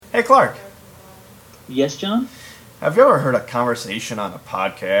Hey, Clark. Yes, John? Have you ever heard a conversation on a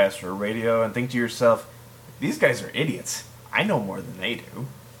podcast or radio and think to yourself, these guys are idiots. I know more than they do.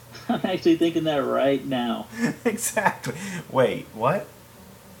 I'm actually thinking that right now. Exactly. Wait, what?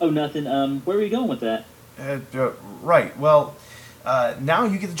 Oh, nothing. Where are you going with that? Right. Well, now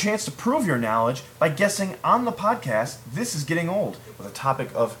you get the chance to prove your knowledge by guessing on the podcast, This is Getting Old, with a topic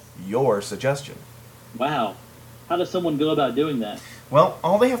of your suggestion. Wow. How does someone go about doing that? Well,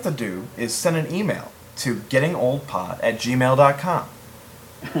 all they have to do is send an email to gettingoldpod@gmail.com.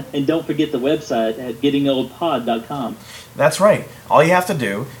 And don't forget the website at gettingoldpod.com. That's right. All you have to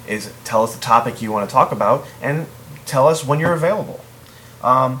do is tell us the topic you want to talk about and tell us when you're available.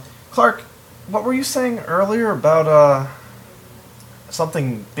 Clark, what were you saying earlier about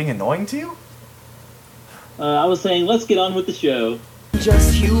something being annoying to you? I was saying, let's get on with the show.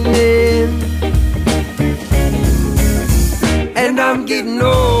 Just human, and I'm getting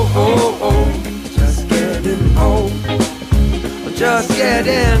old, just getting old, just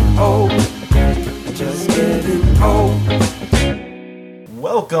getting old, just getting old.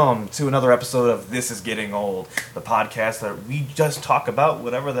 Welcome to another episode of This is Getting Old, the podcast that we just talk about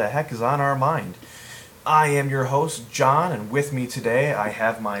whatever the heck is on our mind. I am your host, John, and with me today I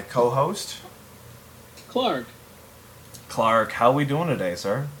have my co-host, Clark. Clark. How are we doing today,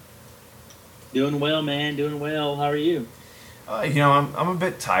 sir? Doing well, man. Doing well. How are you? I'm a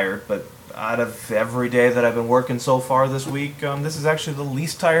bit tired, but out of every day that I've been working so far this week, this is actually the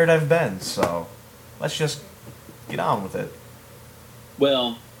least tired I've been, so let's just get on with it.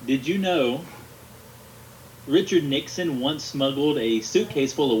 Well, did you know Richard Nixon once smuggled a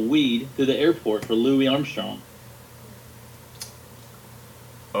suitcase full of weed through the airport for Louis Armstrong?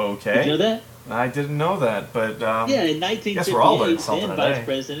 Okay. Did you know that? I didn't know that, but Yeah, in 1958, then Vice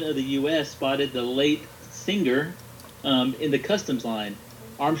President of the U.S. spotted the late singer in the customs line.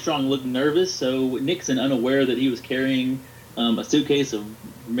 Armstrong looked nervous, so Nixon, unaware that he was carrying a suitcase of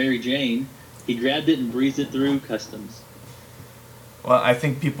Mary Jane, he grabbed it and breezed it through customs. Well, I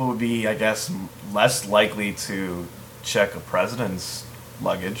think people would be, I guess, less likely to check a president's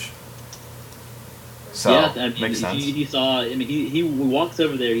luggage. So, yeah, I mean, makes sense. He walks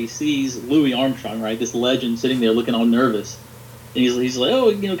over there, he sees Louis Armstrong, right, this legend sitting there looking all nervous. And he's like,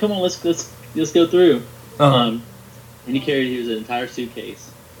 oh, come on, let's go through. Uh-huh. And he carried an entire suitcase,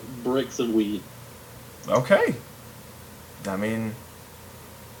 bricks of weed. Okay. I mean...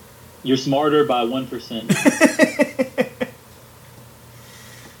 You're smarter by 1%.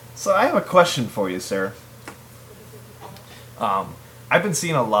 So I have a question for you, sir. I've been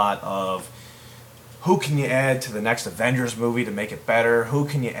seeing a lot of who can you add to the next Avengers movie to make it better? Who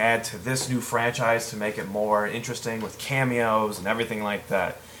can you add to this new franchise to make it more interesting with cameos and everything like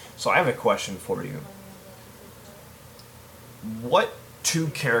that? So I have a question for you. What two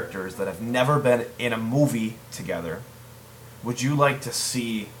characters that have never been in a movie together would you like to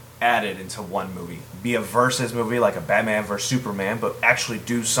see added into one movie? Be a versus movie like a Batman vs Superman, but actually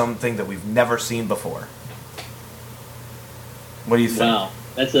do something that we've never seen before. What do you think? Wow,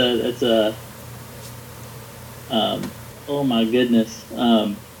 that's a oh my goodness.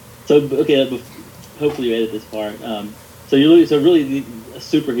 Hopefully you edit this part. So really a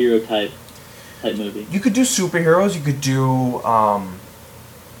superhero type movie. You could do superheroes. You could do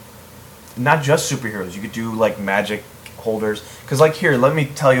not just superheroes. You could do like magic holders. Because like here, let me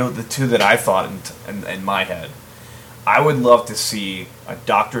tell you the two that I thought in my head. I would love to see a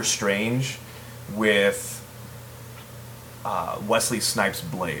Doctor Strange with Wesley Snipes'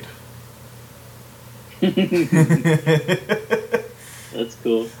 Blade. That's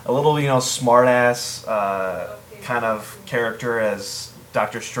cool. A little, smart-ass kind of character as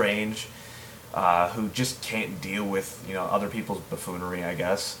Doctor Strange, who just can't deal with, other people's buffoonery, I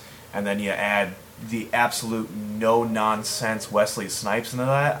guess. And then you add the absolute no-nonsense Wesley Snipes into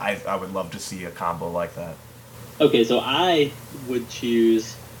that. I would love to see a combo like that. Okay, so I would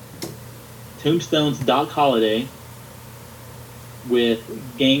choose Tombstone's Doc Holliday with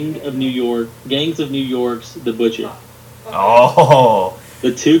Gangs of New York's The Butcher. Oh,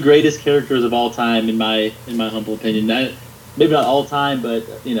 the two greatest characters of all time in my humble opinion. Maybe not all time, but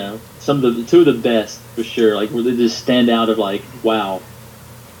some of the two of the best for sure. Like where they just stand out of like, wow,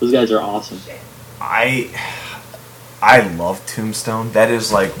 those guys are awesome. I love Tombstone. That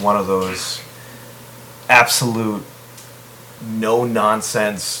is like one of those absolute no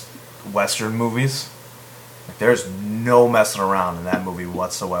nonsense Western movies. Like, there's no messing around in that movie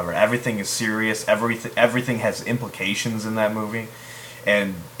whatsoever. Everything is serious. Everything has implications in that movie.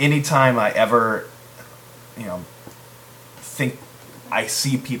 And anytime I ever, think I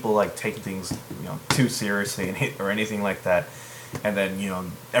see people like taking things, too seriously or anything like that, and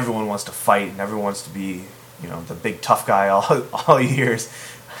then everyone wants to fight and everyone wants to be the big tough guy all years.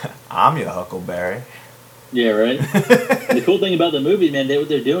 I'm your Huckleberry. Yeah, right. The cool thing about the movie, man, what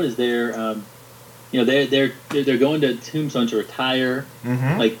they're doing is they're going to Tombstone to retire,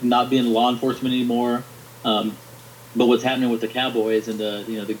 like not being law enforcement anymore. But what's happening with the cowboys and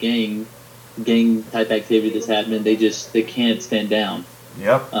the gang type activity that's happening, they can't stand down.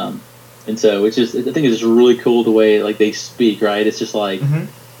 Yep. And so I think it's just really cool the way like they speak, right? It's just like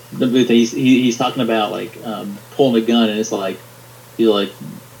he's talking about like pulling a gun, and it's like he's like,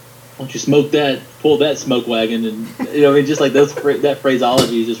 "Why don't you smoke that? Pull that smoke wagon?" And just like that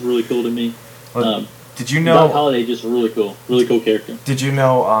phraseology is just really cool to me. Did you know Doc Holliday? Just really cool character. Did you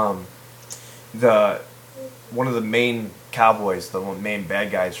know one of the main cowboys, the main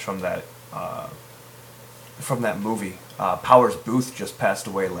bad guys from that movie, Powers Booth, just passed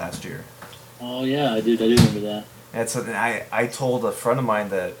away last year. Oh yeah, I do remember that. And so I told a friend of mine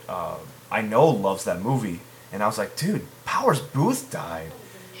that I know loves that movie, and I was like, dude, Powers Booth died.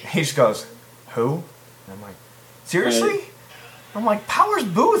 And he just goes, who? And I'm like, seriously? Right. I'm like, Powers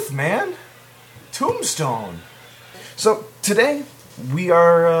Booth, man. Tombstone. So today we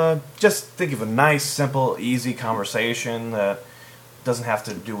are just think of a nice, simple, easy conversation that doesn't have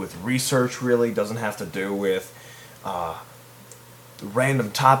to do with research, really, doesn't have to do with random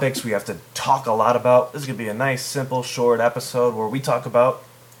topics we have to talk a lot about. This is going to be a nice, simple, short episode where we talk about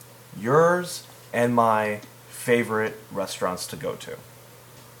yours and my favorite restaurants to go to.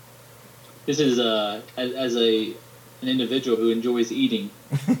 This is as an individual who enjoys eating.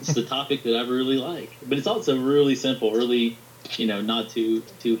 It's the topic that I really like, but it's also really simple, really, not too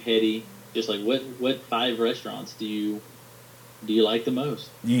heady. Just like what 5 restaurants do you like the most?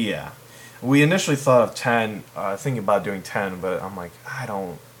 Yeah, we initially thought of 10, thinking about doing 10, but I'm like, I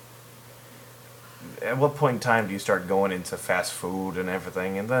don't. At what point in time do you start going into fast food and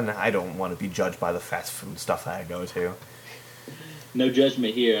everything? And then I don't want to be judged by the fast food stuff that I go to. No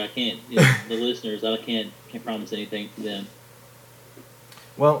judgment here. I can't. The listeners, I can't promise anything to them.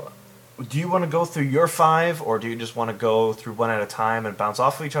 Well, do you want to go through your 5, or do you just want to go through one at a time and bounce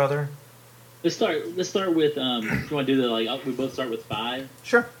off of each other? Let's start with. If you want to do we both start with 5.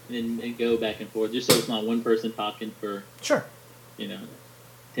 Sure. And go back and forth, just so it's not one person talking for. Sure. 10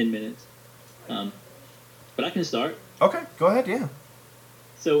 minutes. But I can start. Okay, go ahead. Yeah.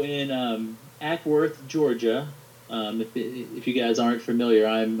 So in Acworth, Georgia. If you guys aren't familiar,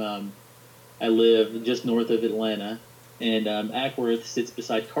 I live just north of Atlanta, and Acworth sits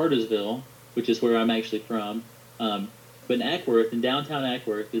beside Cartersville, which is where I'm actually from. But in Acworth, in downtown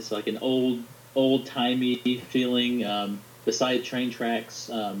Acworth, it's like an old-timey feeling, beside train tracks,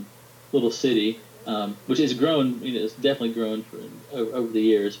 little city, which has grown. It's definitely grown over the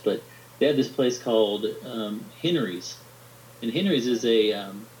years. But they have this place called Henry's, and Henry's is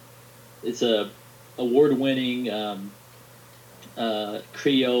it's a award-winning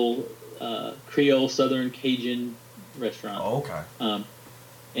Creole Southern Cajun restaurant. Oh, okay.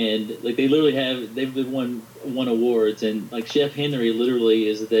 And like they've won awards, and like Chef Henry literally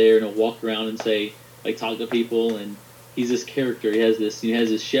is there and he'll walk around and say, like, talk to people, and he's this character. He has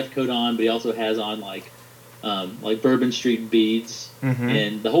his chef coat on, but he also has on like Bourbon Street beads,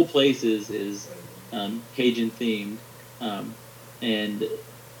 and the whole place is Cajun themed, and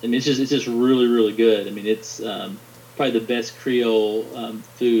I mean, it's just really, really good. I mean, it's probably the best Creole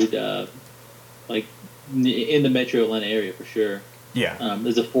food, like in the Metro Atlanta area for sure. Yeah.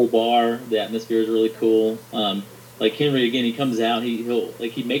 There's a full bar. The atmosphere is really cool. Like Henry, again, he comes out. He'll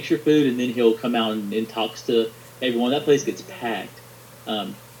makes your food, and then he'll come out and talks to everyone. That place gets packed.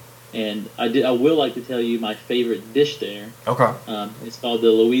 And I will like to tell you my favorite dish there. Okay. It's called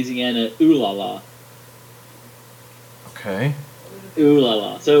the Louisiana Ooh La La. Okay. Ooh la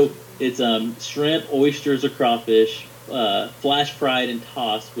la. So it's shrimp, oysters, or crawfish, flash fried and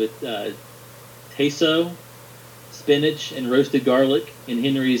tossed with queso, spinach, and roasted garlic in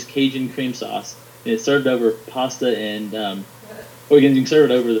Henry's Cajun cream sauce. And it's served over pasta and, or you can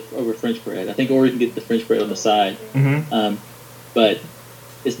serve it over French bread. I think, or you can get the French bread on the side. But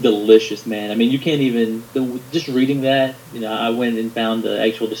it's delicious, man. I mean, you can't even just reading that. I went and found the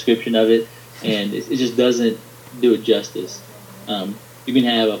actual description of it, and it just doesn't do it justice. You can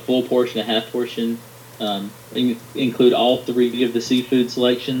have a full portion, a half portion. You can include all 3 of the seafood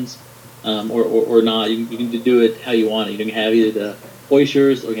selections, or not. You can do it how you want it. You can have either the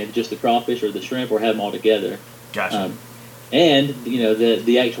oysters, or you can have just the crawfish or the shrimp, or have them all together. Gotcha. And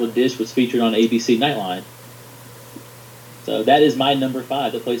the actual dish was featured on ABC Nightline. So that is my number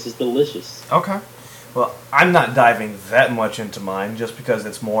 5. The place is delicious. Okay. Well, I'm not diving that much into mine just because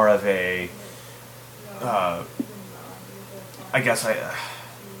it's more of a I guess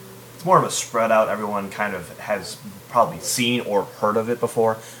it's more of a spread out. Everyone kind of has probably seen or heard of it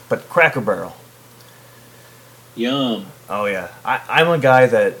before, but Cracker Barrel. Yum. Oh yeah, I'm a guy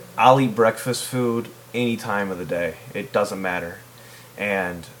that I'll eat breakfast food any time of the day. It doesn't matter,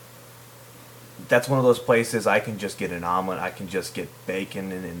 and that's one of those places I can just get an omelet. I can just get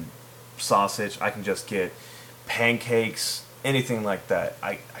bacon and sausage. I can just get pancakes, anything like that.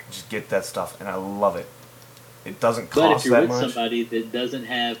 I just get that stuff, and I love it. It doesn't cost that much. But if you're with somebody that doesn't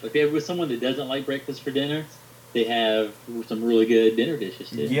have, if you're with someone that doesn't like breakfast for dinner, they have some really good dinner dishes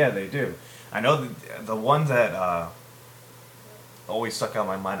too. Yeah, they do. I know the one that always stuck out in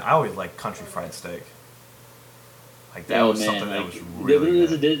my mind. I always like country fried steak. Like that was something that was really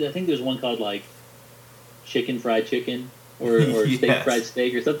good. I think there's one called like chicken fried chicken or yes. Steak fried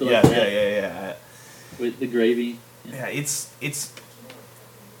steak or something like that. Yeah. With the gravy. Yeah, it's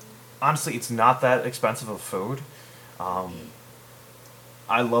honestly it's not that expensive of food.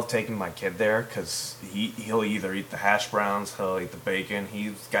 I love taking my kid there because he'll either eat the hash browns, he'll eat the bacon.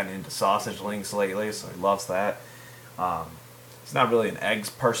 He's gotten into sausage links lately, so he loves that. He's not really an eggs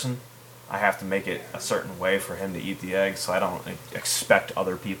person. I have to make it a certain way for him to eat the eggs, so I don't expect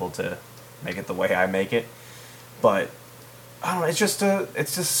other people to make it the way I make it. But I don't know. It's just a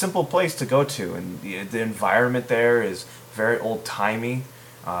simple place to go to, and the environment there is very old timey.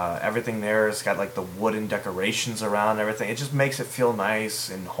 Everything there has got like the wooden decorations around everything. It just makes it feel nice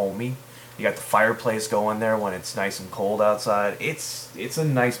and homey. You got the fireplace going there when it's nice and cold outside. It's a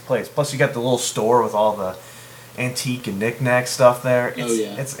nice place. Plus you got the little store with all the antique and knick-knack stuff there.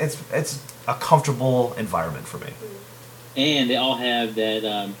 It's a comfortable environment for me. And they all have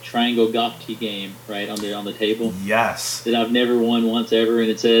that triangle golf tee game right on the table. Yes. That I've never won once ever, and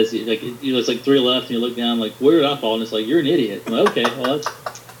it says like it's like 3 left, and you look down like where did I fall? And it's like you're an idiot. I'm like, okay, well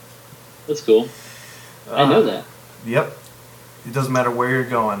that's cool. I know that. Yep. It doesn't matter where you're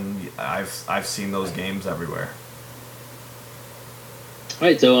going. I've seen those games everywhere. All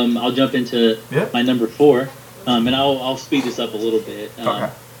right, so I'll jump into my number 4, and I'll speed this up a little bit. Okay.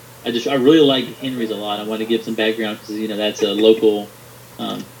 I really like Henry's a lot. I want to give some background because that's a local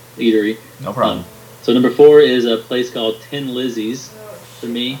eatery. No problem. So number 4 is a place called Tin Lizzie's for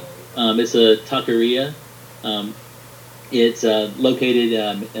me. It's a taqueria. It's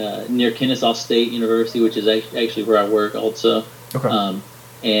located near Kennesaw State University, which is actually where I work also. Okay.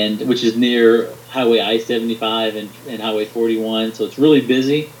 And which is near Highway I-75 and Highway 41, so it's really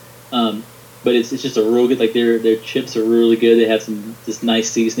busy. But it's just a real good, like their chips are really good. They have this nice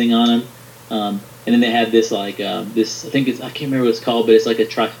seasoning on them. And then they have this I can't remember what it's called, but it's like a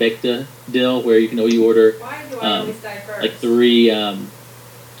trifecta deal where you order like 3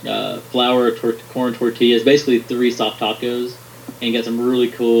 flour corn tortillas, basically 3 soft tacos, and you got some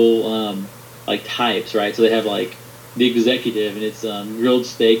really cool like types, right? So they have like the executive, and it's grilled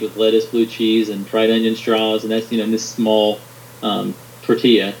steak with lettuce, blue cheese, and fried onion straws, and that's in this small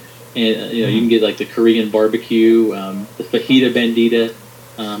tortilla. And you can get like the Korean barbecue, the fajita bandita,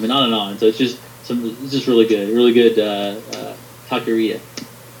 and on and on. So it's just really good taqueria.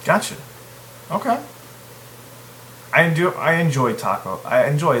 Gotcha. Okay. I enjoy taco. I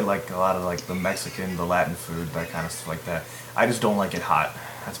enjoy like a lot of like the Mexican, the Latin food, that kind of stuff like that. I just don't like it hot.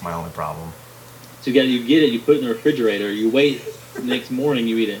 That's my only problem. So you get it, you put it in the refrigerator, you wait, the next morning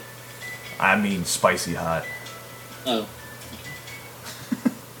you eat it. I mean spicy hot. Oh.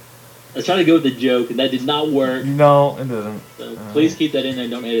 I was trying to go with the joke, and that did not work. No, it didn't. So please keep that in there.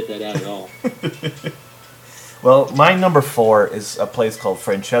 Don't edit that out at all. Well, my number 4 is a place called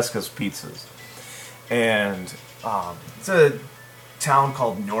Francesca's Pizzas. And it's a town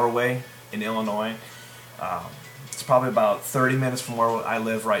called Norway in Illinois. It's probably about 30 minutes from where I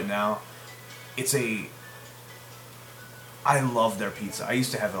live right now. I love their pizza. I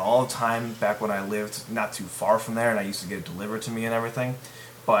used to have it all the time back when I lived not too far from there, and I used to get it delivered to me and everything.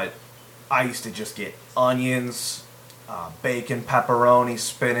 But I used to just get onions, bacon, pepperoni,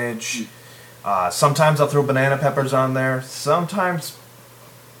 spinach. Sometimes I'll throw banana peppers on there. Sometimes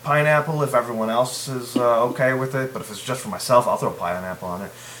pineapple if everyone else is okay with it. But if it's just for myself, I'll throw pineapple on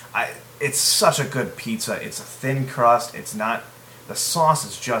there. It's such a good pizza. It's a thin crust. It's not. The sauce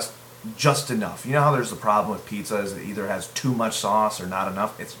is just enough. You know how there's a problem with pizza is it either has too much sauce or not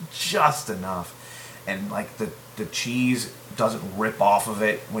enough. It's just enough, and like the cheese doesn't rip off of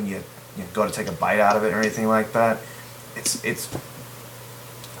it when you go to take a bite out of it or anything like that. It's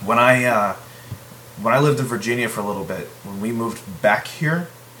when I lived in Virginia for a little bit, when we moved back here,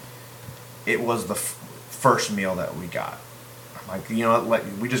 it was the first meal that we got. I'm like,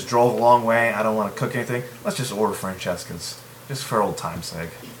 we just drove a long way. I don't want to cook anything. Let's just order Francesca's just for old time's sake,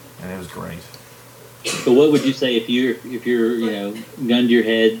 and it was great. So what would you say if you're gun to your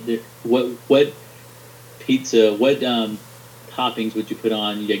head? What pizza? What toppings would you put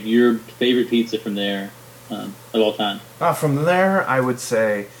on like your favorite pizza from there of all time? From there, I would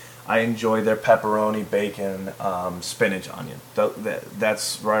say I enjoy their pepperoni, bacon, spinach, onion.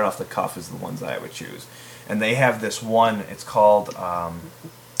 That's right off the cuff is the ones I would choose. And they have this one. It's called I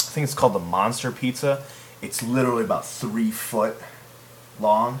think it's called the Monster Pizza. It's literally about 3 foot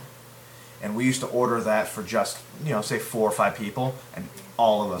long. And we used to order that for just, say 4 or 5 people, and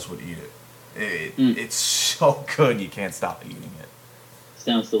all of us would eat it. It's so good, you can't stop eating it.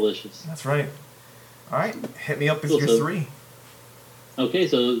 Sounds delicious. That's right. All right, hit me up with your 3. Okay,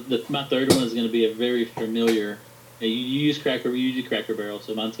 so my third one is going to be a very familiar. You use Cracker Barrel,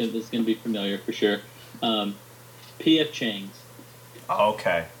 so it's going to be familiar for sure. P.F. Chang's.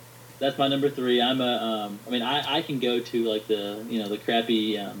 Okay. That's my number 3. I can go to like the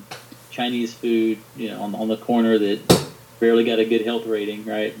crappy Chinese food, on the corner that barely got a good health rating,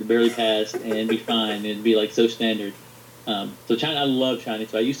 right? Barely passed, and be fine, and be like so standard. So China, I love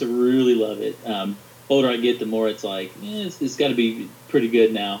Chinese food. I used to really love it. Older I get, the more it's like, it's got to be pretty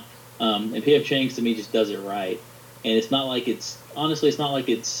good now. And P.F. Chang's to me just does it right. And it's not like it's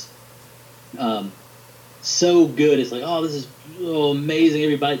so good. It's like, oh, this is amazing.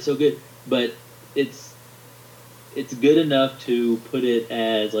 Every bite's so good. But it's good enough to put it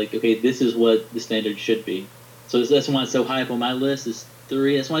as like, okay, this is what the standard should be. So that's why it's so high up on my list. Is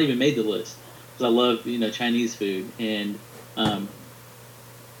 3. That's why I even made the list, because I love Chinese food, and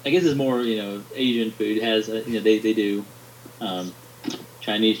I guess it's more Asian food. It has they do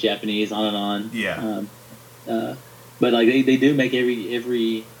Chinese, Japanese, on and on. Yeah. But like they do make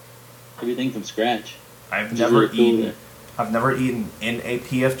everything from scratch. I've never eaten in a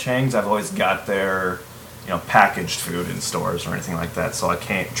P.F. Chang's. I've always got their packaged food in stores or anything like that, so I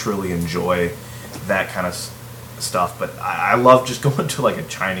can't truly enjoy that kind of stuff. But I love just going to like a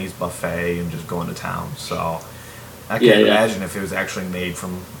Chinese buffet and just going to town. So I can't imagine if it was actually made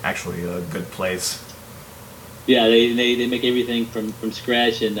from actually a good place. Yeah, they make everything from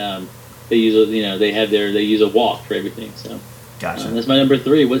scratch, and they use they use a wok for everything. So gotcha. That's my number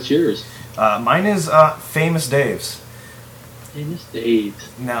 3. What's yours? Mine is Famous Dave's. Famous Dave's.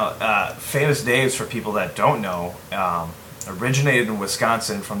 Now, Famous Dave's, for people that don't know, originated in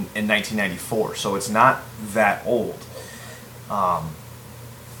Wisconsin in 1994, so it's not that old. The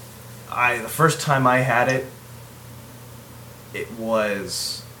first time I had it, it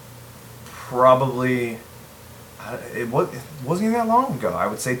was probably it wasn't even that long ago. I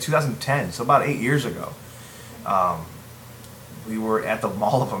would say 2010, so about 8 years ago. We were at the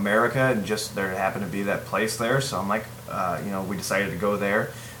Mall of America, and just there happened to be that place there. So I'm like, we decided to go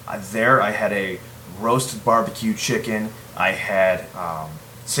there. There I had a roasted barbecue chicken. I had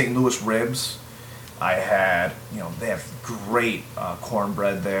St. Louis ribs. I had, they have great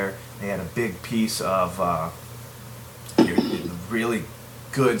cornbread there. They had a big piece of really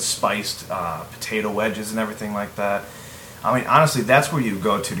good spiced potato wedges and everything like that. I mean, honestly, that's where you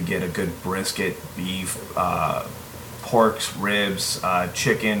go to get a good brisket, beef, pork, ribs,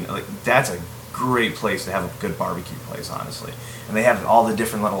 chicken. Like, that's a great place to have a good barbecue place, honestly. And they have all the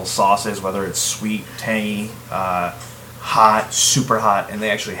different little sauces, whether it's sweet, tangy, hot, super hot, and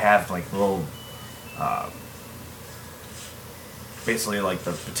they actually have like little, basically like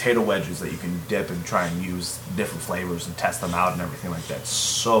the potato wedges that you can dip and try and use different flavors and test them out and everything like that.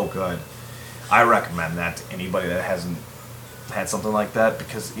 So good. I recommend that to anybody that hasn't had something like that,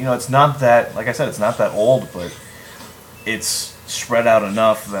 because it's not that, like I said, it's not that old, but it's spread out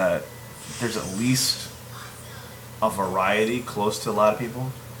enough that there's at least a variety close to a lot of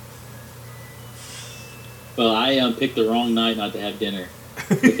people. Well, I picked the wrong night not to have dinner,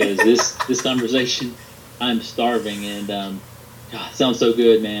 because this conversation, I'm starving, and God, it sounds so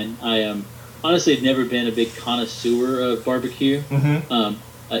good, man. I honestly have never been a big connoisseur of barbecue.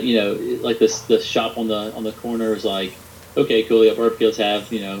 Mm-hmm. Like the shop on the corner is like, okay, cool, yeah, barbecue. Let's have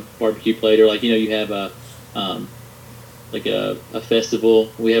barbecue plate, or like you have a festival.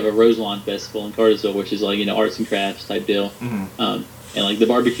 We have a Roselawn festival in Cartersville, which is like arts and crafts type deal. Mm-hmm. And like the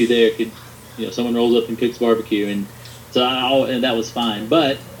barbecue there could, someone rolls up and cooks barbecue, and so and that was fine.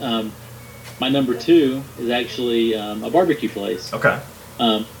 But my number 2 is actually a barbecue place. Okay.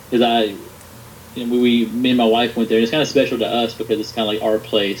 Because me and my wife went there, and it's kind of special to us because it's kind of like our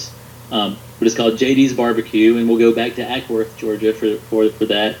place. But it's called JD's Barbecue, and we'll go back to Ackworth, Georgia for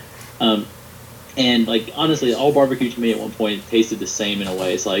that. And like honestly, all barbecue to me at one point tasted the same in a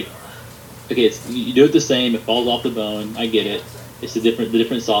way. It's like, okay, you do it the same, it falls off the bone. I get it. It's the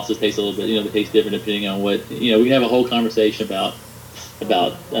different sauces taste a little bit. They taste different depending on what. We can have a whole conversation about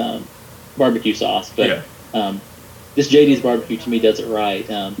barbecue sauce, but Yeah. this JD's Barbecue to me does it right.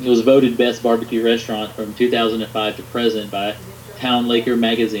 It was voted best barbecue restaurant from 2005 to present by Town Laker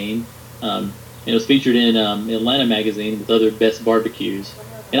magazine. It was featured in Atlanta magazine with other best barbecues.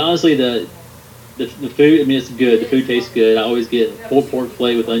 And honestly, the food, I mean, it's good. The food tastes good. I always get pulled pork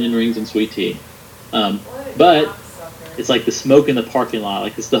fillet with onion rings and sweet tea. But it's like the smoke in the parking lot.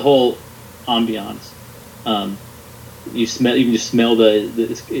 Like, it's the whole ambiance. You can just smell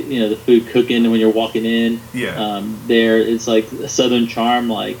the food cooking when you're walking in. Yeah. There, it's like a Southern charm.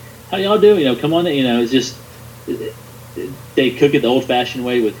 Like, how y'all do? Come on in. It's just they cook it the old-fashioned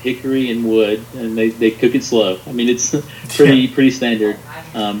way with hickory and wood, and they cook it slow. I mean, it's pretty standard,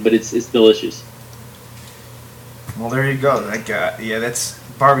 but it's delicious. Well, there you go. That's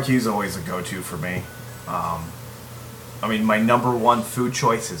barbecue's always a go-to for me. I mean, my number one food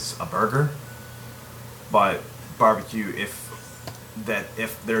choice is a burger, but barbecue, if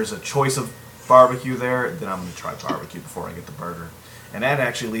there's a choice of barbecue there, then I'm going to try barbecue before I get the burger. And that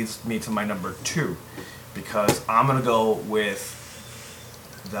actually leads me to my number 2, because I'm going to go with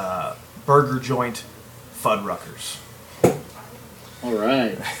the burger joint Fuddruckers. All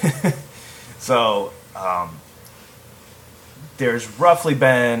right. So, there's roughly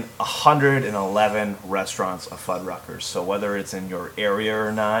been 111 restaurants of Fuddruckers. So whether it's in your area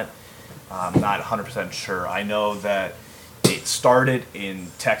or not, I'm not 100% sure. I know that it started in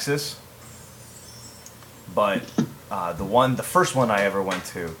Texas, but the first one I ever went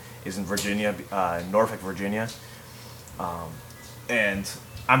to is in Virginia, Norfolk, Virginia. And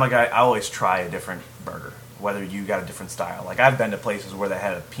I'm a guy, I always try a different burger, whether you got a different style. Like, I've been to places where they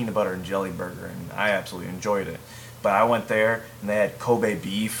had a peanut butter and jelly burger, and I absolutely enjoyed it. But I went there, and they had Kobe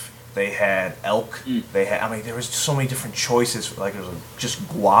beef, they had elk, there was so many different choices. Like, it was just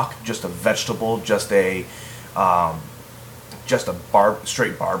guac, just a vegetable, just a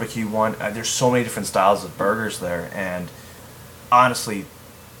straight barbecue one. There's so many different styles of burgers there, and honestly,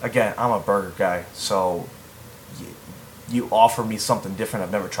 again, I'm a burger guy, so you offer me something different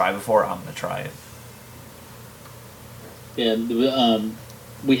I've never tried before, I'm going to try it. Yeah,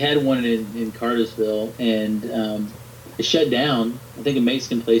 we had one in Cartersville, and it shut down. I think a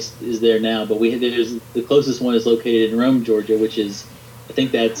Mexican place is there now, but the closest one is located in Rome, Georgia, which is, I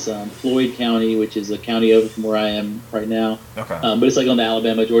think that's Floyd County, which is a county over from where I am right now. Okay. But it's like on the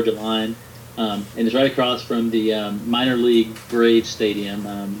Alabama-Georgia line, and it's right across from the minor league Braves stadium,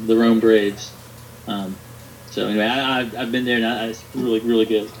 the Rome Braves. So anyway, I've been there, and it's really, really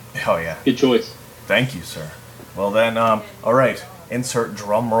good. Oh, yeah. Good choice. Thank you, sir. Well then, all right, insert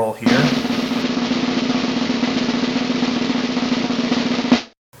drum roll here.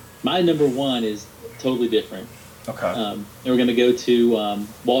 My number 1 is totally different. Okay. And we're going to go to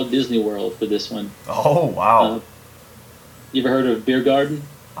Walt Disney World for this one. Oh, wow. You ever heard of Beer Garden?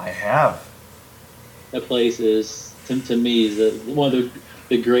 I have. That place is, to me, is one of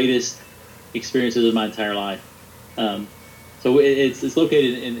the greatest experiences of my entire life. So it's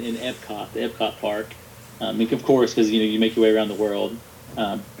located in Epcot, the Epcot Park. Of course, because you make your way around the world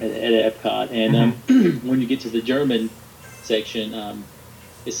at Epcot, and when you get to the German section,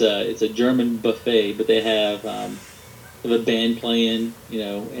 it's a German buffet, but they have a band playing,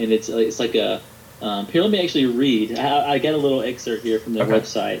 and it's like a. Here, let me actually read. I got a little excerpt here from their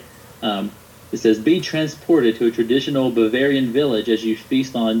website. It says, "Be transported to a traditional Bavarian village as you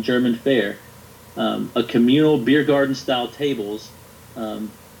feast on German fare. A communal beer garden style tables."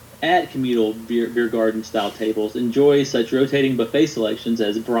 At communal beer garden style tables, enjoy such rotating buffet selections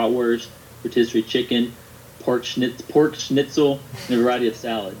as bratwurst, rotisserie chicken, pork schnitzel, and a variety of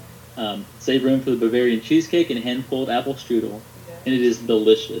salad. Save room for the Bavarian cheesecake and a handful of apple strudel, and it is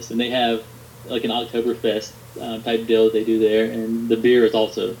delicious. And they have like an Oktoberfest type deal they do there, and the beer is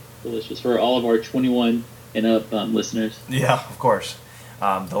also delicious for all of our 21 and up listeners. Yeah, of course.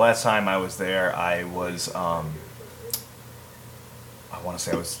 The last time I was there, I was I want to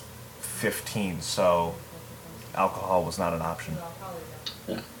say I was 15, so alcohol was not an option.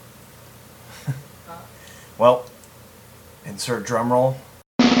 Yeah. Well, insert drum roll.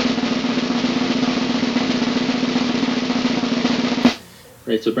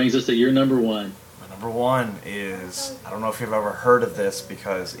 Right, so it brings us to your number 1. My number 1 is, I don't know if you've ever heard of this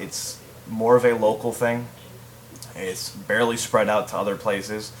because it's more of a local thing. It's barely spread out to other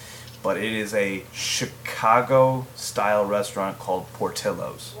places, but it is a Chicago-style restaurant called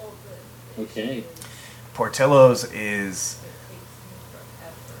Portillo's. Okay. Portillo's is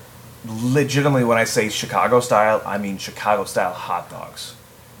legitimately, when I say Chicago-style, I mean Chicago-style hot dogs.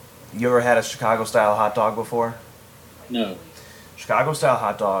 You ever had a Chicago-style hot dog before? No. Chicago-style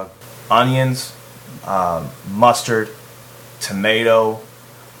hot dog, onions, mustard, tomato,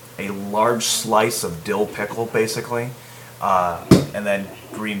 a large slice of dill pickle, basically, and then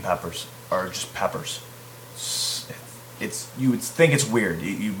green peppers, or just peppers. It's you would think it's weird.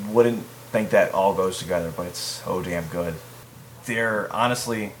 You wouldn't think that all goes together, but it's so damn good. They're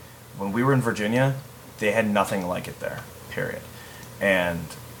honestly, when we were in Virginia, they had nothing like it there. Period. And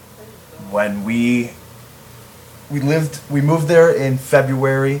when we moved there in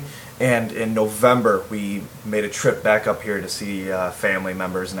February, and in November we made a trip back up here to see family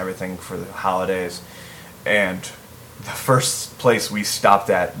members and everything for the holidays. And the first place we stopped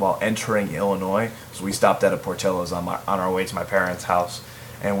at while entering Illinois was we stopped at a Portillo's on our way to my parents' house,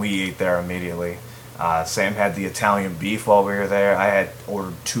 and we ate there immediately. Sam had the Italian beef while we were there. I had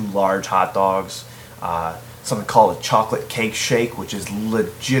ordered 2 large hot dogs, something called a chocolate cake shake, which is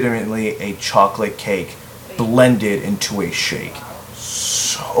legitimately a chocolate cake blended into a shake.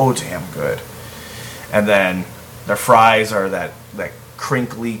 So damn good. And then their fries are that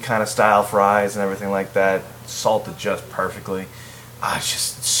crinkly kind of style fries and everything like that, salted just perfectly. It's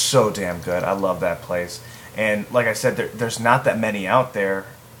just so damn good. I love that place. And like I said, there's not that many out there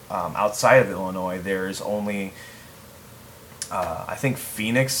outside of Illinois. There's only, I think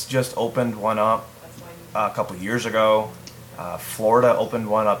Phoenix just opened one up a couple years ago. Florida opened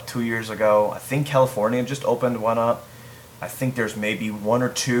one up 2 years ago. I think California just opened one up. I think there's maybe 1 or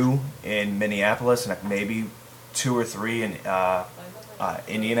 2 in Minneapolis, and maybe 2 or 3 in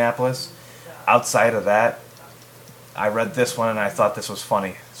Indianapolis. Outside of that, I read this one and I thought this was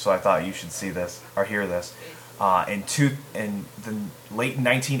funny, so I thought you should see this or hear this. In the late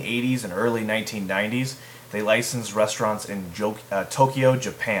 1980s and early 1990s, they licensed restaurants in Tokyo,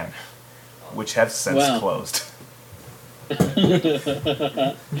 Japan, which have since closed.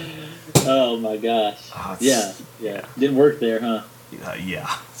 Oh my gosh. Yeah. Didn't work there, huh? Yeah.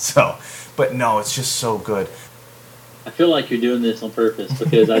 So, but no, it's just so good. I feel like you're doing this on purpose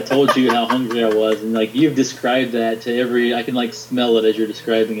because I told you how hungry I was, and like you've described that to I can like smell it as you're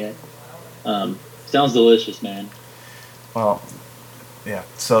describing it. Sounds delicious, man. Well, yeah.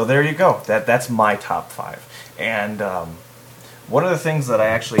 So there you go. That's my top 5. And one of the things that I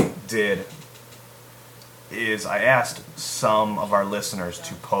actually did is I asked some of our listeners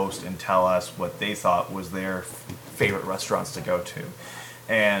to post and tell us what they thought was their favorite restaurants to go to.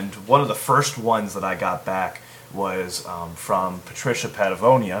 And one of the first ones that I got back was from Patricia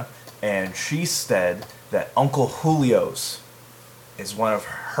Patagonia, and she said that Uncle Julio's is one of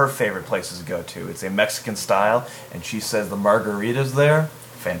her favorite places to go to. It's a Mexican style, and she says the margaritas there,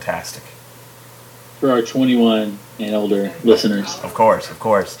 fantastic. For our 21 and older listeners. Of course.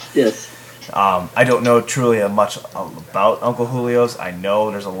 Yes. I don't know truly much about Uncle Julio's. I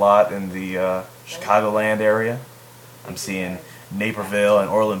know there's a lot in the Chicagoland area. I'm seeing Naperville and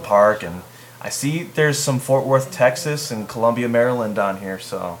Orland Park, and I see there's some Fort Worth, Texas, and Columbia, Maryland on here,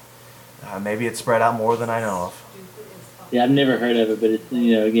 so maybe it's spread out more than I know of. Yeah, I've never heard of it, but it's,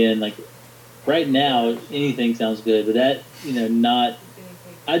 again, like right now, anything sounds good, but that, not.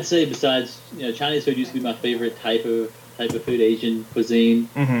 I'd say besides, Chinese food used to be my favorite type of food, Asian cuisine.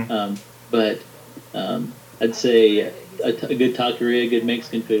 Mm-hmm. But I'd say a good taqueria, good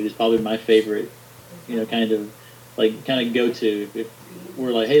Mexican food is probably my favorite. Kind of go to. If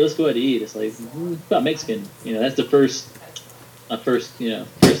we're like, hey, let's go out to eat. It's like, what about Mexican? That's the first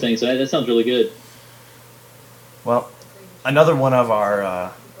thing. So that sounds really good. Well, another one of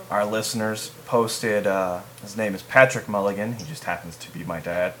our listeners posted. His name is Patrick Mulligan. He just happens to be my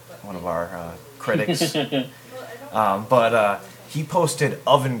dad, one of our critics. But he posted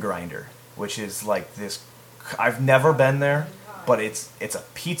Oven Grinder, which is like this. I've never been there, but it's a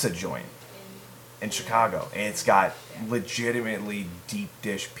pizza joint in Chicago, and it's got legitimately deep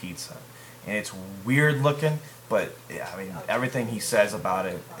dish pizza, and it's weird looking, but yeah, I mean everything he says about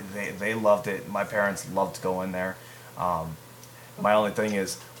it, they loved it. My parents loved going there. My only thing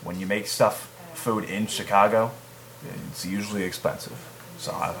is when you make food in Chicago, it's usually expensive,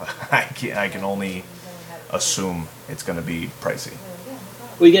 so I can only assume it's going to be pricey.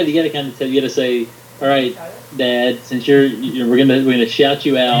 Well, you got to kind of say, all right, Dad, since we're gonna shout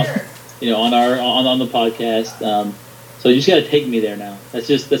you out, on the podcast. So you just got to take me there now.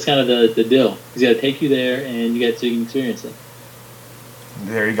 That's kind of the deal. He's got to take you there, and you can experience it.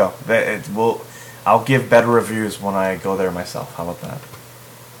 There you go. I'll give better reviews when I go there myself. How about that?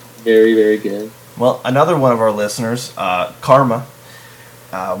 Very, very good. Well, another one of our listeners, Karma.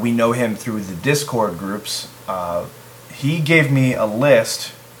 We know him through the Discord groups. He gave me a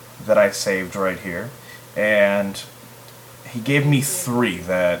list that I saved right here, and he gave me 3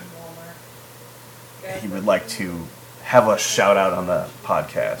 that he would like to have a shout out on the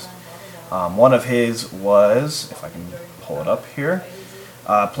podcast. One of his was, if I can pull it up here,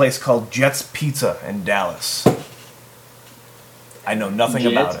 A place called Jets Pizza in Dallas. I know nothing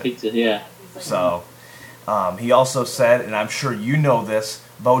about it. Pizza, yeah. So, he also said, and I'm sure you know this,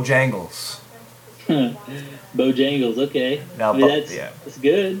 Bojangles. Bojangles, okay. Now, that's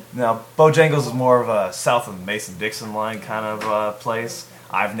good. Now, Bojangles is more of a south of the Mason-Dixon line kind of place.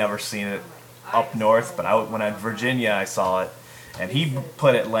 I've never seen it up north, but when I was in Virginia, I saw it. And he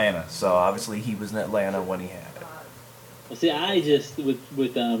put Atlanta, so obviously he was in Atlanta when he had it. Well, see, I just,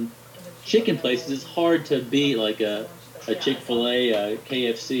 with chicken places, it's hard to beat like a Chick-fil-A, a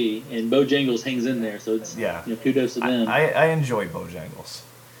KFC, and Bojangles hangs in there, so it's kudos to them. I enjoy Bojangles.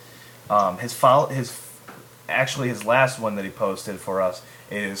 His last one that he posted for us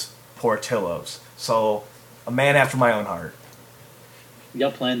is Portillo's. So, a man after my own heart.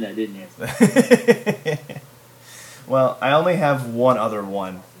 Y'all planned that, didn't you? Well, I only have one other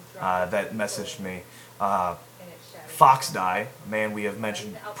one that messaged me. Fox Die, a man we have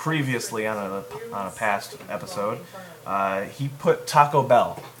mentioned previously on a past episode. He put Taco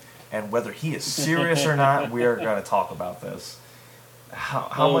Bell, and whether he is serious or not, we are going to talk about this.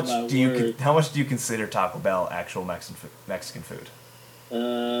 How much do you consider Taco Bell actual Mexican food?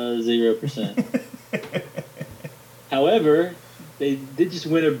 0%. However, they did just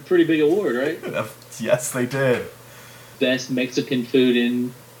win a pretty big award, right? Yes, they did. Best Mexican food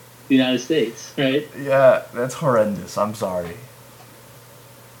in the United States, right? Yeah, that's horrendous. I'm sorry.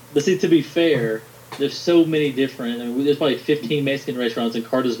 But see, to be fair, there's so many different. There's probably 15 Mexican restaurants in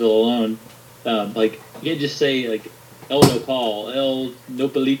Cartersville alone. You can't just say like El Nopal, El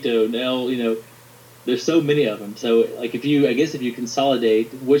Nopalito, there's so many of them. So if you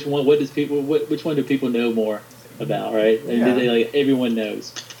consolidate, which one do people know more about, right? And everyone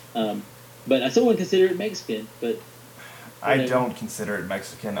knows. But I still wouldn't consider it Mexican. But I don't consider it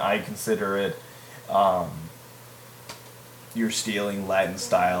Mexican. I consider it you're stealing Latin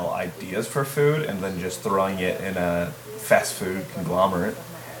style ideas for food and then just throwing it in a fast food conglomerate.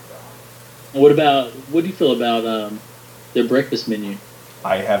 What do you feel about their breakfast menu?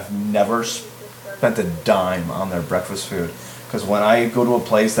 I have never spent a dime on their breakfast food because when I go to a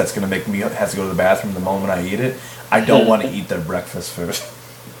place that's going to make me have to go to the bathroom the moment I eat it, I don't want to eat their breakfast food.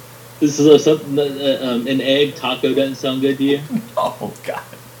 This is something an egg taco doesn't sound good to you? Oh God,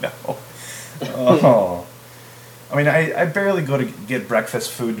 no. Oh, I mean, I barely go to get breakfast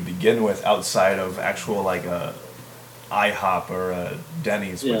food to begin with outside of actual like a IHOP or a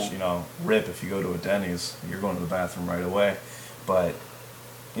Denny's, which rip if you go to a Denny's, you're going to the bathroom right away. But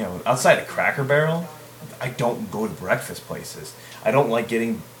outside of Cracker Barrel, I don't go to breakfast places. I don't like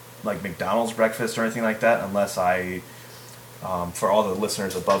getting like McDonald's breakfast or anything like that unless I. For all the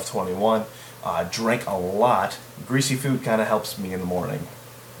listeners above 21, drink a lot. Greasy food kind of helps me in the morning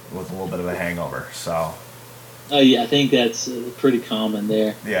with a little bit of a hangover. So. Oh yeah, I think that's pretty common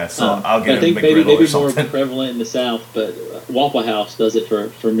there. Yeah, so I'll get. I think maybe more prevalent in the South, but Waffle House does it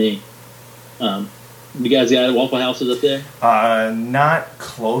for me. You guys got Waffle Houses up there? Not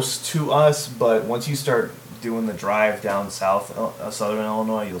close to us, but once you start doing the drive down south, southern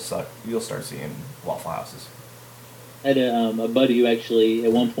Illinois, you'll start seeing Waffle Houses. I had a buddy who actually,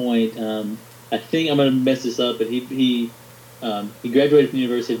 at one point, I think I'm going to mess this up, but he graduated from the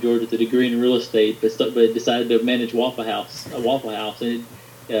University of Georgia with a degree in real estate, but decided to manage a Waffle House, and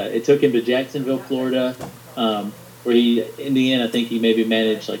it took him to Jacksonville, Florida, where in the end, I think he maybe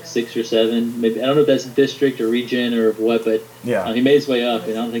managed like 6 or 7. Maybe I don't know if that's district or region or what, but he made his way up,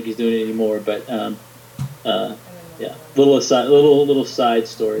 and I don't think he's doing it anymore. But little side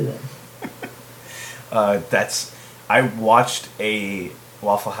story there. I watched a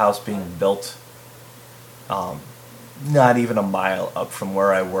Waffle House being built not even a mile up from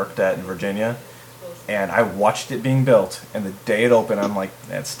where I worked at in Virginia. And I watched it being built, and the day it opened, I'm like,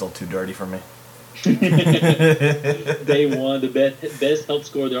 that's still too dirty for me. Day one, the best help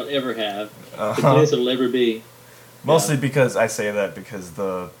score they'll ever have. The best it'll ever be. Mostly because I say that because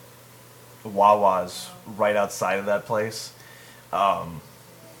the Wawa's right outside of that place.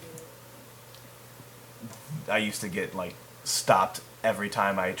 I used to get stopped every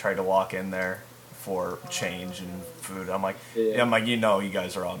time I tried to walk in there for change and food. I'm like, you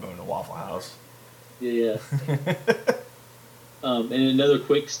guys are all going to Waffle House. Yeah. And another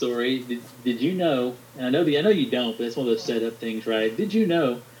quick story. Did you know? And I know you don't, but it's one of those setup things, right? Did you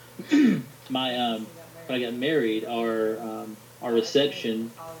know? When I got married, our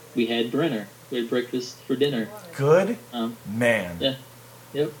reception, we had Brenner. We had breakfast for dinner. Good man. Yeah.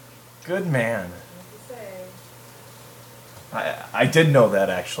 Yep. Good man. I did know that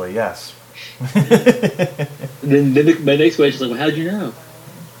actually. Yes. Then my next question is like, well, how'd you know?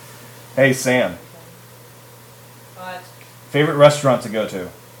 Hey Sam. What? Favorite restaurant to go to?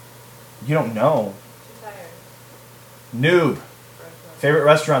 You don't know. Noob. Favorite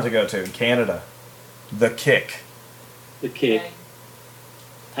restaurant to go to in Canada? The Kick. The Kick.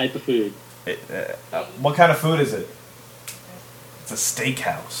 Type of food. What kind of food is it? It's a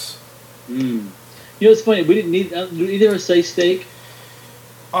steakhouse. You know, it's funny. We didn't need either of us say steak.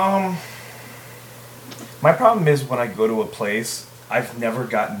 My problem is when I go to a place, I've never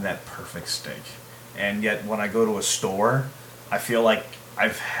gotten that perfect steak, and yet when I go to a store, I feel like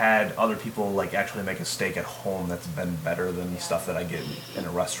I've had other people like actually make a steak at home that's been better than the stuff that I get in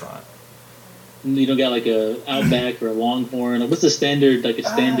a restaurant. You don't got like a Outback or a Longhorn. What's the standard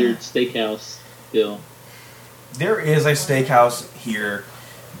standard steakhouse deal? There is a steakhouse here,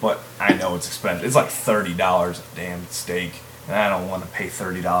 but I know it's expensive. It's like $30 a damn steak, and I don't want to pay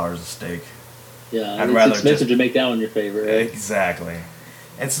 $30 a steak. Yeah, it's expensive to make that one your favorite, right? Exactly.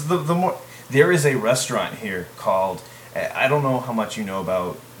 It's the more. There is a restaurant here called. I don't know how much you know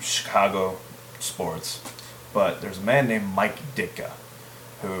about Chicago sports, but there's a man named Mike Ditka,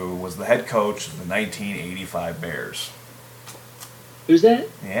 who was the head coach of the 1985 Bears. Who's that?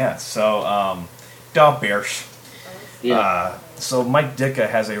 Yeah, so the Bears. Yeah. So Mike Ditka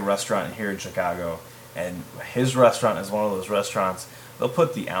has a restaurant here in Chicago, and his restaurant is one of those restaurants. They'll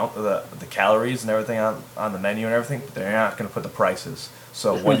put the calories and everything on the menu and everything, but they're not going to put the prices.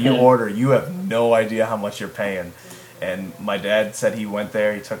 So when you order, you have no idea how much you're paying. And my dad said he went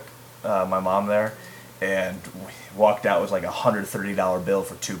there. He took my mom there, and walked out with like $130 bill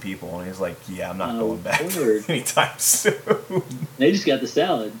for 2 people. And he's like, "Yeah, I'm not going back anytime soon." They just got the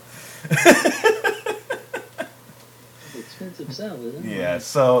salad. Expensive salad. Yeah,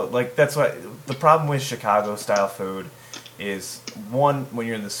 so like that's why the problem with Chicago style food is, one, when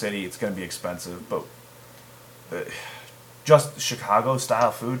you're in the city, it's going to be expensive, but just Chicago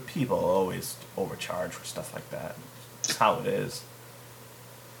style food, people always overcharge for stuff like that. It's how it is.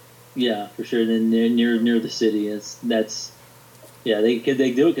 Yeah, for sure. Then near the city, they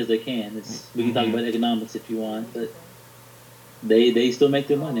do it because they can. We can talk about economics if you want, but they still make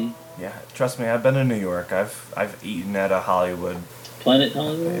their money. Yeah, trust me, I've been to New York. I've eaten at a Hollywood. Planet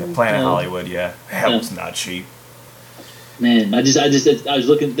Hollywood. Planet Hollywood, yeah. That was not cheap. Man, I was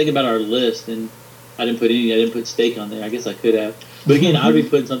thinking about our list, and I didn't put steak on there. I guess I could have, but again, I'd be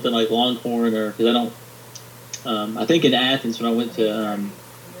putting something like Longhorn, or because I don't. I think in Athens when I went to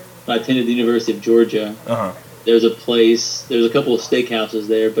when I attended the University of Georgia, there's a couple of steakhouses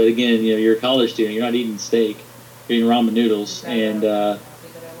there. But again, you're a college student, you're not eating steak, you're eating ramen noodles, and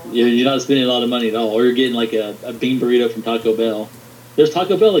you're not spending a lot of money at all. Or you're getting like a bean burrito from Taco Bell. There's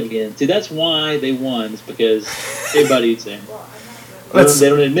Taco Bell again. See, that's why they won. It's because everybody eats there. They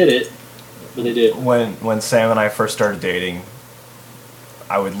don't admit it, but they do. When Sam and I first started dating,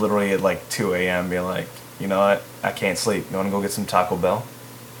 I would literally at like 2 a.m. be like, you know what? I can't sleep. You want to go get some Taco Bell?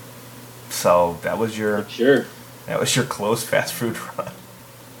 So that was your close fast food run.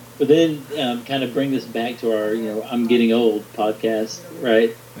 But then, kind of bring this back to our, I'm getting old podcast,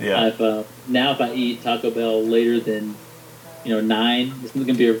 right? Yeah. Now if I eat Taco Bell later than 9, it's going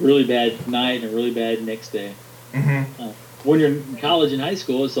to be a really bad night and a really bad next day. Mm-hmm. When you're in college and high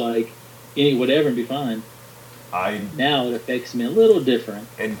school, it's like eat whatever and be fine. Now it affects me a little different.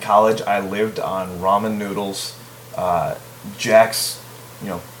 In college, I lived on ramen noodles, Jack's,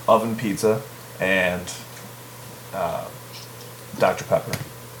 oven pizza, and Dr. Pepper.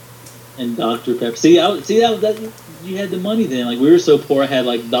 And Dr. Pepper. See, that you had the money then. Like, we were so poor, I had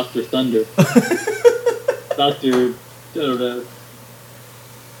like Dr. Thunder. Dr. I don't know.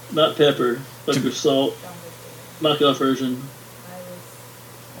 Not Pepper. Dr. Salt. Knockoff version.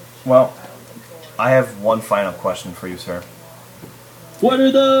 Well, I have one final question for you, sir. What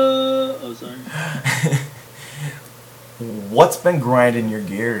are the... Oh, sorry. What's been grinding your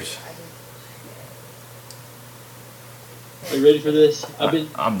gears? Are you ready for this?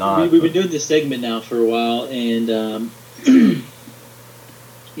 I'm not. We've been doing this segment now for a while, and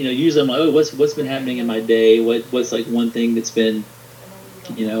usually I'm like, oh, what's been happening in my day? What's like one thing that's been,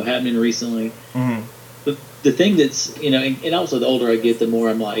 happening recently? Mm-hmm. The thing that's, and also the older I get, the more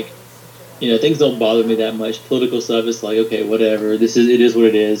I'm like, things don't bother me that much. Political stuff is like, okay, whatever. It is what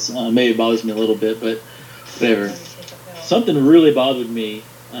it is. Maybe it bothers me a little bit, but whatever. Something really bothered me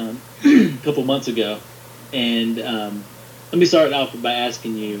a couple months ago, and let me start off by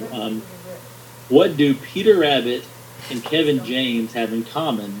asking you, what do Peter Rabbit and Kevin James have in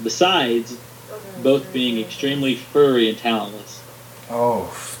common, besides both being extremely furry and talentless? Oh,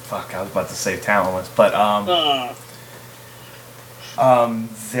 fuck, I was about to say talentless, but,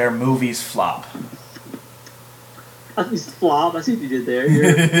 their movies flop. Flop? I see what you did there.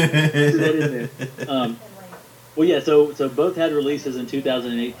 That in there. Well, yeah. So both had releases in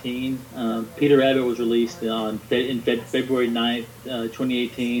 2018. Peter Rabbit was released February 9th,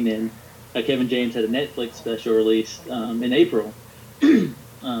 2018, and Kevin James had a Netflix special released in April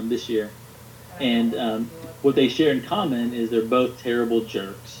this year. And what they share in common is they're both terrible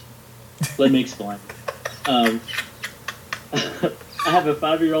jerks. Let me explain. I have a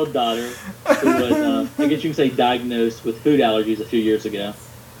 5-year-old daughter who was, I guess you can say, diagnosed with food allergies a few years ago.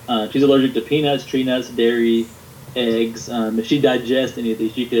 She's allergic to peanuts, tree nuts, dairy, eggs. If she digests any of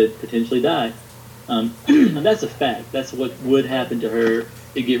these, she could potentially die. And that's a fact. That's what would happen to her.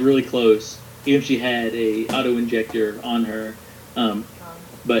 It'd get really close, even if she had a auto-injector on her.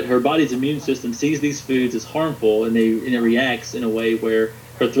 But her body's immune system sees these foods as harmful, and it reacts in a way where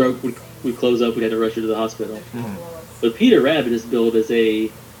her throat would close up. We'd have to rush her to the hospital. But Peter Rabbit is billed as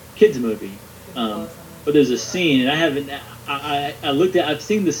a kids movie. But there's a scene, and I haven't. I looked at. I've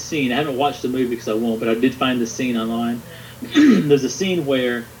seen the scene. I haven't watched the movie because I won't. But I did find the scene online. There's a scene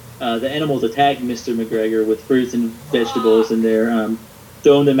where the animals attack Mr. McGregor with fruits and vegetables, and they're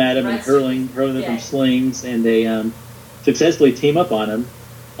throwing them at him and hurling them from slings, and they successfully team up on him.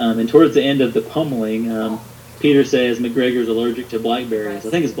 And towards the end of the pummeling, Peter says McGregor's allergic to blackberries.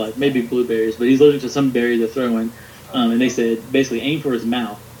 I think it's maybe blueberries, but he's allergic to some berry they're throwing. And they said basically aim for his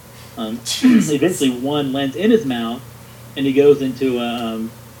mouth. Eventually, one lands in his mouth, and he goes into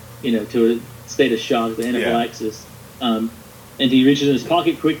to a state of shock, the anaphylaxis. And he reaches in his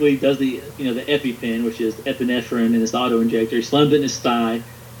pocket quickly, does the EpiPen, which is epinephrine, and this auto injector. He slams it in his thigh.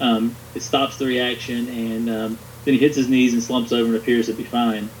 It stops the reaction, and then he hits his knees and slumps over and appears to be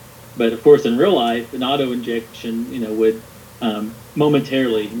fine. But of course, in real life, an auto injection, would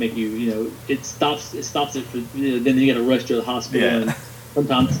momentarily make you, it stops it for. Then you got to rush to the hospital, and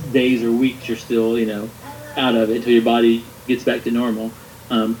sometimes days or weeks you're still, out of it until your body gets back to normal.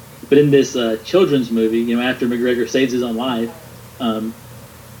 But in this children's movie, after McGregor saves his own life,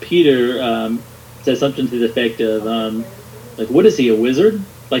 Peter says something to the effect of, like, what is he, a wizard?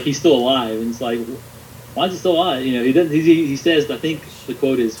 Like, he's still alive. And it's like, why is he still alive? He says, I think the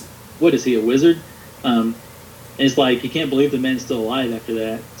quote is, what is he, a wizard? And it's like, he can't believe the man's still alive after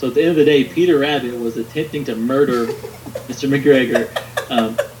that. So at the end of the day, Peter Rabbit was attempting to murder Mr. McGregor.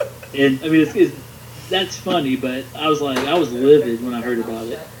 And I mean, that's funny, but I was livid when I heard about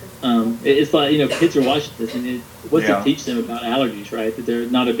it. It's like, kids are watching this, and what's it teach them about allergies, right? That they're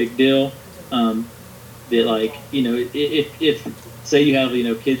not a big deal. That, like, if say you have,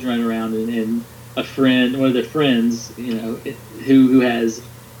 kids running around and a friend, one of their friends, who has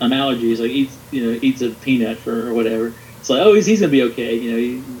allergies, like eats a peanut or whatever. It's like, oh, he's gonna be okay.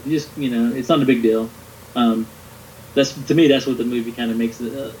 He just, it's not a big deal. That's, to me, that's what the movie kind of makes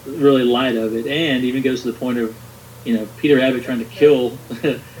it really light of it, and even goes to the point of, Peter Rabbit trying to kill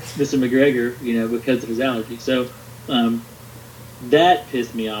Mr. McGregor, because of his allergy. So that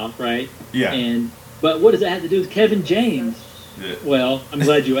pissed me off, right? Yeah. But what does that have to do with Kevin James? Yeah. Well, I'm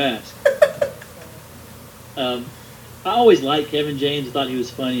glad you asked. I always liked Kevin James. I thought he was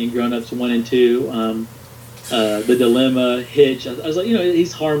funny in Grown Ups 1 and 2. The Dilemma, Hitch. I was like,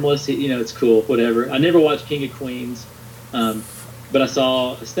 he's harmless. It's cool, whatever. I never watched King of Queens, but I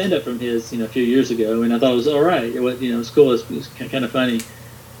saw a stand-up from his, a few years ago, and I thought it was all right. It was, it's cool. It was kind of funny.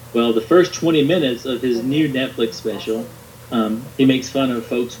 Well, the first 20 minutes of his new Netflix special, he makes fun of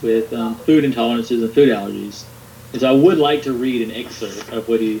folks with food intolerances and food allergies. And so I would like to read an excerpt of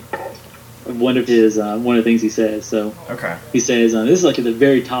one of the things he says. So okay. He says, this is like at the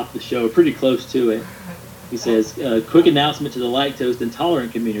very top of the show, pretty close to it. He says, quick announcement to the lactose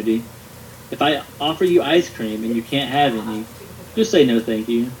intolerant community. If I offer you ice cream and you can't have any, just say no thank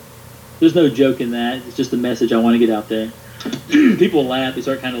you. There's no joke in that. It's just a message I want to get out there. People laugh. They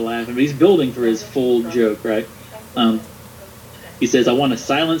start kind of laughing. But he's building for his full joke, right? He says, I want to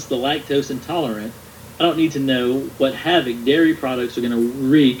silence the lactose intolerant. I don't need to know what havoc dairy products are going to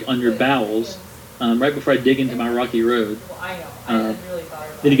wreak on your bowels right before I dig into my rocky road.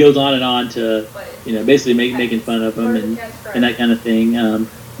 Then he goes on and on to, basically making fun of him and that kind of thing.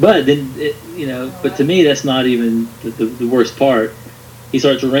 But then, but to me, that's not even the worst part. He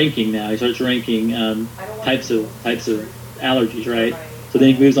starts ranking now. He starts ranking types of allergies, right? So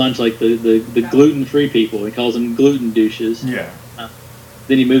then he moves on to like the gluten-free people. He calls them gluten douches. Yeah.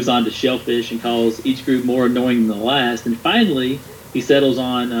 Then he moves on to shellfish and calls each group more annoying than the last. And finally, he settles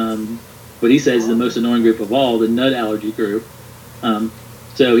on what he says is the most annoying group of all, the nut allergy group.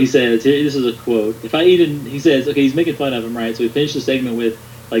 So he says, this is a quote. He says, okay, he's making fun of him, right? So he finished the segment with,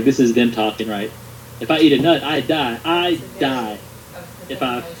 like, this is them talking, right? If I eat a nut, I die. I die. If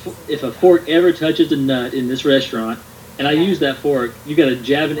a fork ever touches a nut in this restaurant, and I use that fork, you got to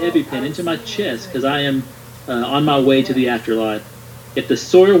jab an EpiPen into my chest because I am on my way to the afterlife. If the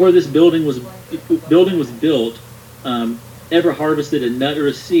soil where this building was built ever harvested a nut or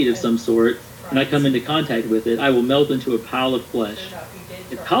a seed of some sort, and I come into contact with it, I will melt into a pile of flesh.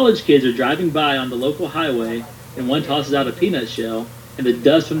 If college kids are driving by on the local highway and one tosses out a peanut shell, and the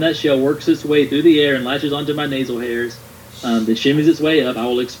dust from that shell works its way through the air and latches onto my nasal hairs, then shimmies its way up, I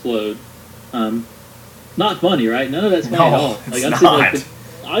will explode. Not funny, right? None of that's funny at all. Like, I'm sitting, like,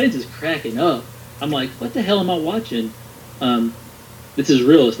 the audience is cracking up. I'm like, what the hell am I watching? This is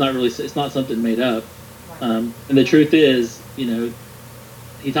real. It's not something made up. And the truth is, you know,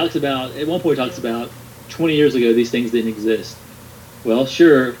 at one point he talks about 20 years ago these things didn't exist. Well,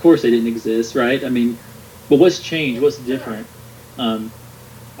 sure, of course they didn't exist, right? I mean, but what's changed? What's different? I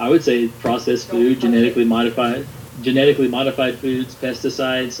would say processed food, genetically modified foods,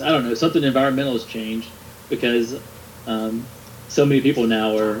 pesticides. I don't know, something environmental has changed because so many people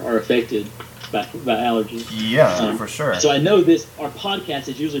now are affected by allergies. Yeah, for sure. So I know our podcast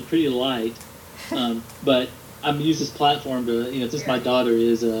is usually pretty light, but I'm use this platform to, you know, since my daughter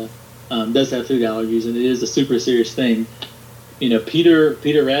does have food allergies, and it is a super serious thing. You know, Peter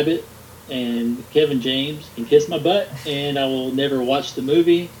Rabbit and Kevin James can kiss my butt, and I will never watch the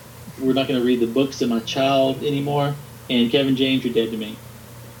movie. We're not going to read the books to my child anymore. And Kevin James, you're dead to me.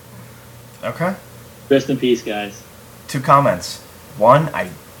 Okay. Rest in peace, guys. 2 comments. One,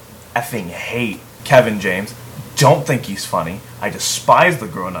 I effing hate Kevin James. Don't think he's funny. I despise the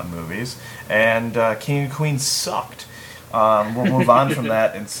grown-up movies. And King and Queen sucked. We'll move on from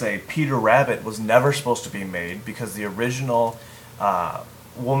that and say Peter Rabbit was never supposed to be made because the original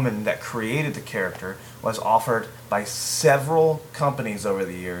woman that created the character was offered by several companies over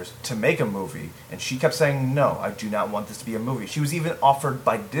the years to make a movie, and she kept saying, no, I do not want this to be a movie. She was even offered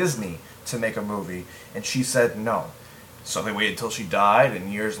by Disney to make a movie, and she said no. So they waited until she died,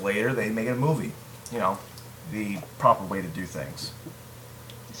 and years later they made a movie. You know, the proper way to do things.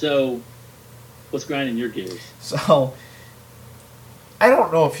 So, what's grinding your gears? So, I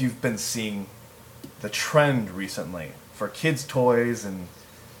don't know if you've been seeing the trend recently for kids' toys and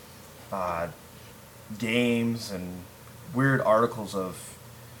games and weird articles of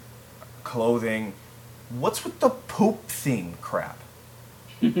clothing. What's with the poop theme crap?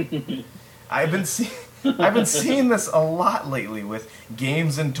 I've been seeing this a lot lately with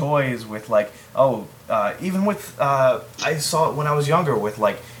games and toys. With like, even with I saw it when I was younger with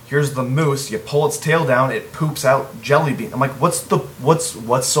like, here's the moose. You pull its tail down, it poops out jelly bean. I'm like, what's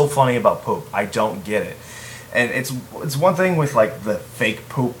so funny about poop? I don't get it. And it's one thing with like the fake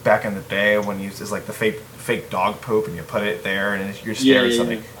poop back in the day when it's like the fake dog poop and you put it there and you're scared of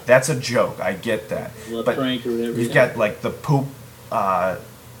something. Yeah. That's a joke. I get that. But prank or whatever. You've got like the poop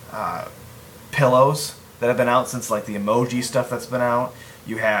pillows that have been out since like the emoji stuff that's been out.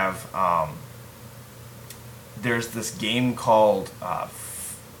 You have there's this game called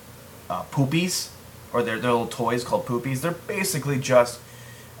Poopies, or they're little toys called Poopies. They're basically just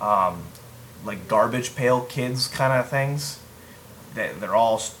like garbage pail kids kind of things. They're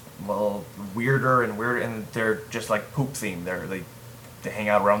all a little weirder, and they're just like poop themed. They hang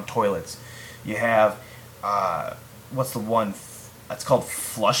out around toilets. You have what's the one? It's called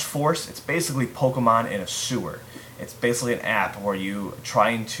Flush Force. It's basically Pokemon in a sewer. It's basically an app where you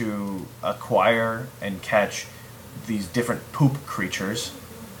trying to acquire and catch these different poop creatures.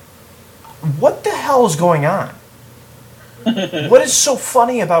 What the hell is going on? What is so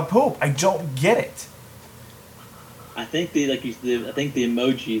funny about poop? I don't get it. I think the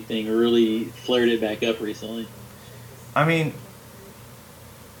emoji thing really flared it back up recently. I mean,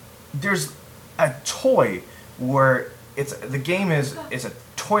 there's a toy where the game is a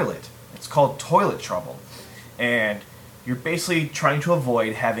toilet. It's called Toilet Trouble, and you're basically trying to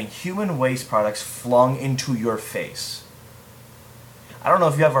avoid having human waste products flung into your face. I don't know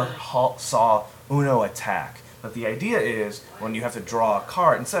if you ever saw Uno Attack. But the idea is, when you have to draw a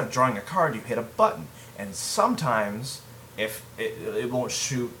card, instead of drawing a card, you hit a button. And sometimes, if it won't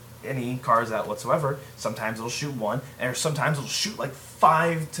shoot any cards out whatsoever, sometimes it'll shoot one, and sometimes it'll shoot like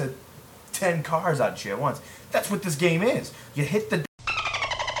 5 to 10 cards out at you at once. That's what this game is. You hit the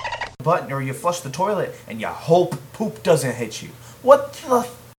button, or you flush the toilet, and you hope poop doesn't hit you. What the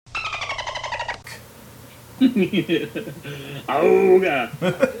Oh, God.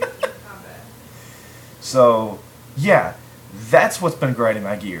 So, yeah, that's what's been grinding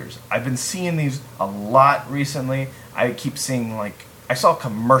my gears. I've been seeing these a lot recently. I keep seeing, like, I saw a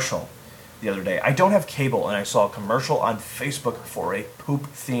commercial the other day. I don't have cable, and I saw a commercial on Facebook for a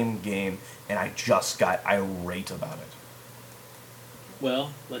poop-themed game, and I just got irate about it.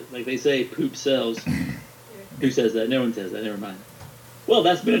 Well, like they say, poop sells. Who says that? No one says that. Never mind. Well,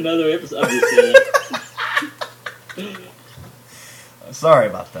 that's been another episode of this. Sorry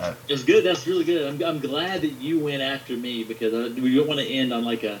about that. It's good. That's really good. I'm glad that you went after me because we don't want to end on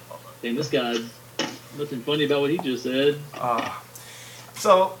like a, damn, this guy, nothing funny about what he just said.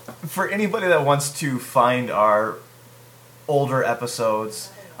 So, for anybody that wants to find our older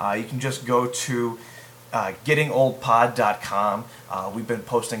episodes, you can just go to gettingoldpod.com. We've been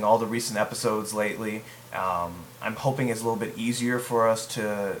posting all the recent episodes lately. I'm hoping it's a little bit easier for us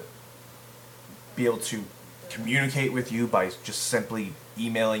to be able to communicate with you by just simply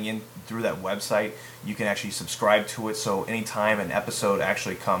emailing in through that website. You can actually subscribe to it, so anytime an episode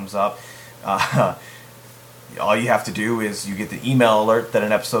actually comes up, all you have to do is you get the email alert that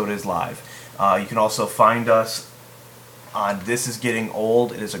an episode is live. You can also find us on This Is Getting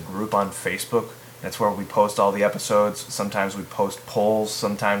Old. It is a group on Facebook. That's where we post all the episodes. Sometimes we post polls.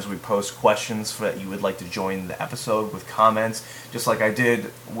 Sometimes we post questions that you would like to join the episode with comments, just like I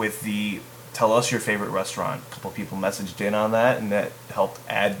did with the Tell Us Your Favorite Restaurant. A couple people messaged in on that, and that helped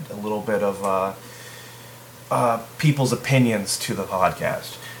add a little bit of people's opinions to the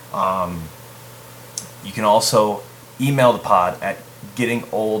podcast. You can also email the pod at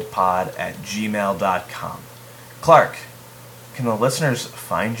gettingoldpod@gmail.com. Clark, can the listeners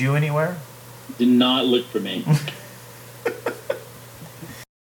find you anywhere? Do not look for me.